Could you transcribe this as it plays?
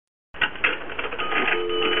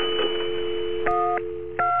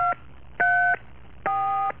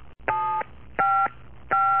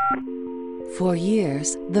For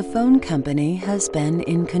years, the phone company has been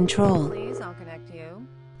in control. Please, I'll connect you.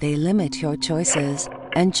 They limit your choices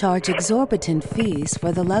and charge exorbitant fees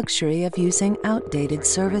for the luxury of using outdated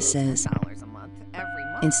services. $1 a month, every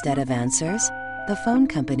month. Instead of answers, the phone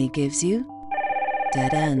company gives you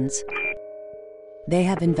dead ends. They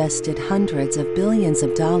have invested hundreds of billions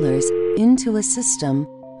of dollars into a system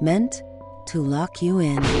meant to lock you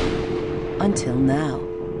in. Until now.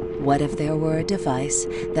 What if there were a device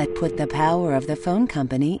that put the power of the phone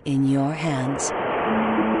company in your hands?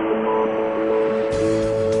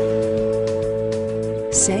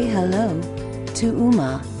 Say hello to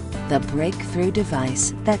ooma, the breakthrough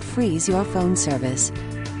device that frees your phone service.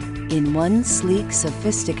 In one sleek,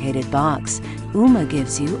 sophisticated box, ooma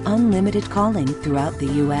gives you unlimited calling throughout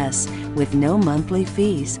the U.S. with no monthly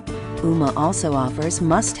fees. ooma also offers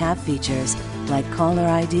must-have features like caller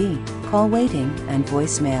ID, call waiting, and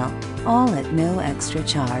voicemail, all at no extra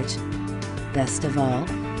charge. Best of all,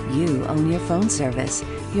 you own your phone service.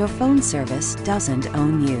 Your phone service doesn't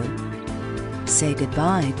own you. Say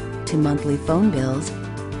goodbye to monthly phone bills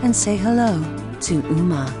and say hello to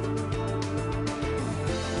ooma.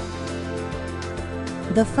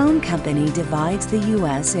 The phone company divides the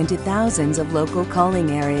U.S. into thousands of local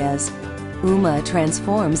calling areas. ooma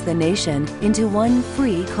transforms the nation into one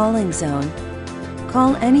free calling zone.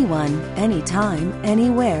 Call anyone, anytime,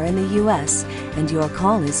 anywhere in the U.S., and your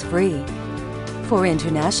call is free. For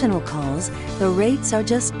international calls, the rates are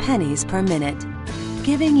just pennies per minute.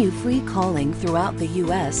 Giving you free calling throughout the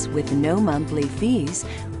U.S. with no monthly fees,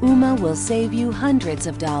 ooma will save you hundreds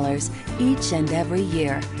of dollars each and every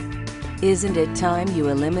year. Isn't it time you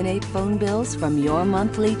eliminate phone bills from your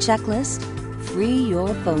monthly checklist? Free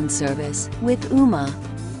your phone service with ooma.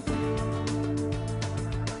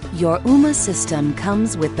 Your ooma system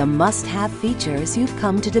comes with the must-have features you've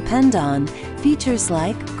come to depend on. Features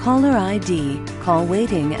like caller ID, call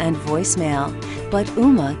waiting, and voicemail. But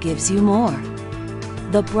ooma gives you more.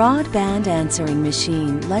 The broadband answering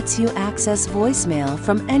machine lets you access voicemail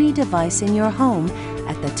from any device in your home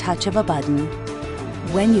at the touch of a button.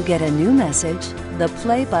 When you get a new message, the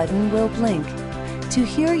play button will blink. To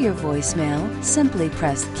hear your voicemail, simply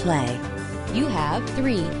press play. You have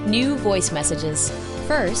 3 new voice messages.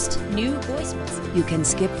 First, new voice message. You can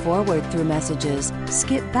skip forward through messages,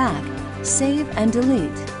 skip back, save and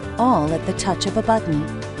delete, all at the touch of a button.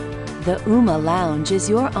 The ooma Lounge is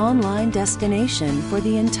your online destination for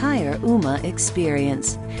the entire ooma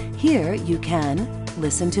experience. Here you can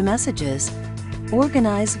listen to messages,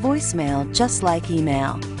 organize voicemail just like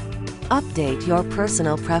email, update your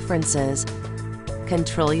personal preferences,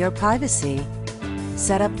 control your privacy,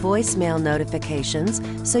 set up voicemail notifications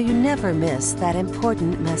so you never miss that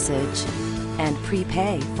important message, and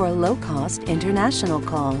prepay for low-cost international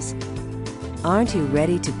calls. Aren't you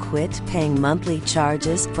ready to quit paying monthly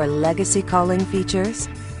charges for legacy calling features?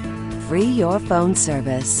 Free your phone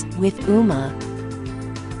service with ooma.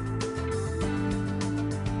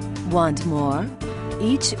 Want more?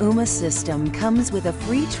 Each ooma system comes with a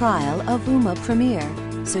free trial of ooma Premier,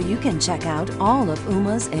 so you can check out all of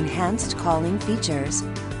ooma's enhanced calling features.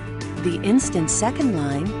 The Instant Second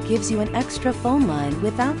Line gives you an extra phone line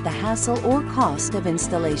without the hassle or cost of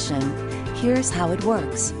installation. Here's how it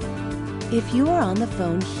works. If you are on the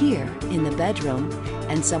phone here in the bedroom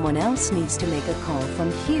and someone else needs to make a call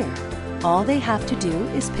from here, all they have to do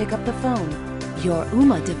is pick up the phone. Your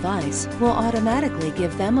ooma device will automatically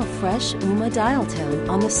give them a fresh ooma dial tone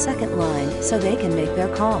on the second line so they can make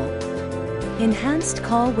their call. Enhanced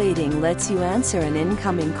Call Waiting lets you answer an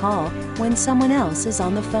incoming call when someone else is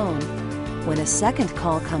on the phone. When a second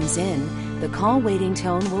call comes in, the call waiting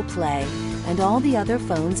tone will play and all the other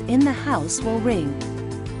phones in the house will ring.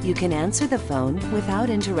 You can answer the phone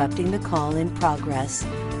without interrupting the call in progress.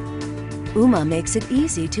 ooma makes it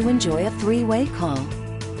easy to enjoy a 3-way call.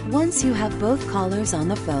 Once you have both callers on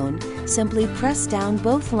the phone, simply press down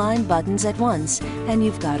both line buttons at once and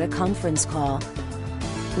you've got a conference call.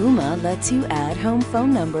 ooma lets you add home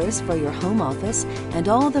phone numbers for your home office and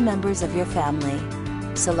all the members of your family.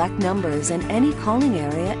 Select numbers in any calling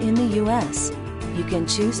area in the U.S. You can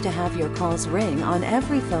choose to have your calls ring on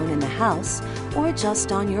every phone in the house or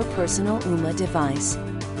just on your personal ooma device.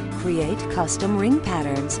 Create custom ring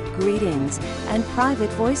patterns, greetings, and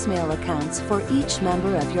private voicemail accounts for each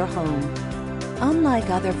member of your home. Unlike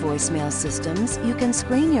other voicemail systems, you can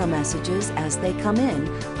screen your messages as they come in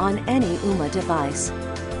on any ooma device.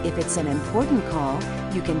 If it's an important call,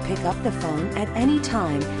 you can pick up the phone at any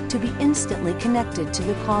time to be instantly connected to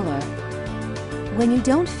the caller. When you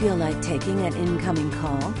don't feel like taking an incoming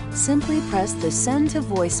call, simply press the Send to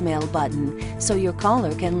Voicemail button so your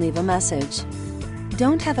caller can leave a message.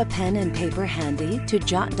 Don't have a pen and paper handy to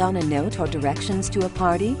jot down a note or directions to a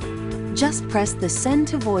party? Just press the Send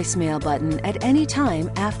to Voicemail button at any time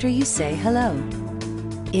after you say hello.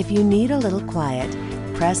 If you need a little quiet,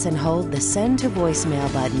 press and hold the Send to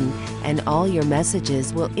Voicemail button, and all your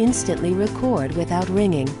messages will instantly record without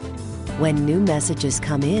ringing. When new messages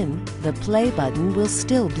come in, the play button will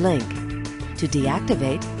still blink. To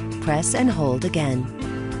deactivate, press and hold again.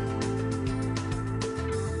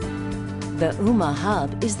 The ooma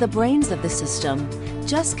Hub is the brains of the system.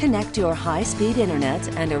 Just connect your high-speed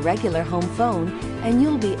internet and a regular home phone, and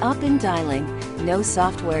you'll be up and dialing. No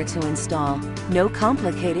software to install, no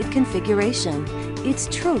complicated configuration. It's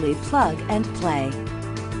truly plug and play.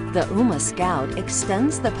 The ooma Scout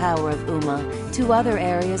extends the power of ooma to other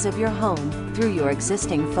areas of your home through your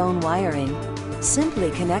existing phone wiring. Simply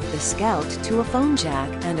connect the Scout to a phone jack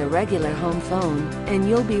and a regular home phone, and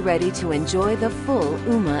you'll be ready to enjoy the full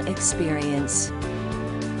ooma experience.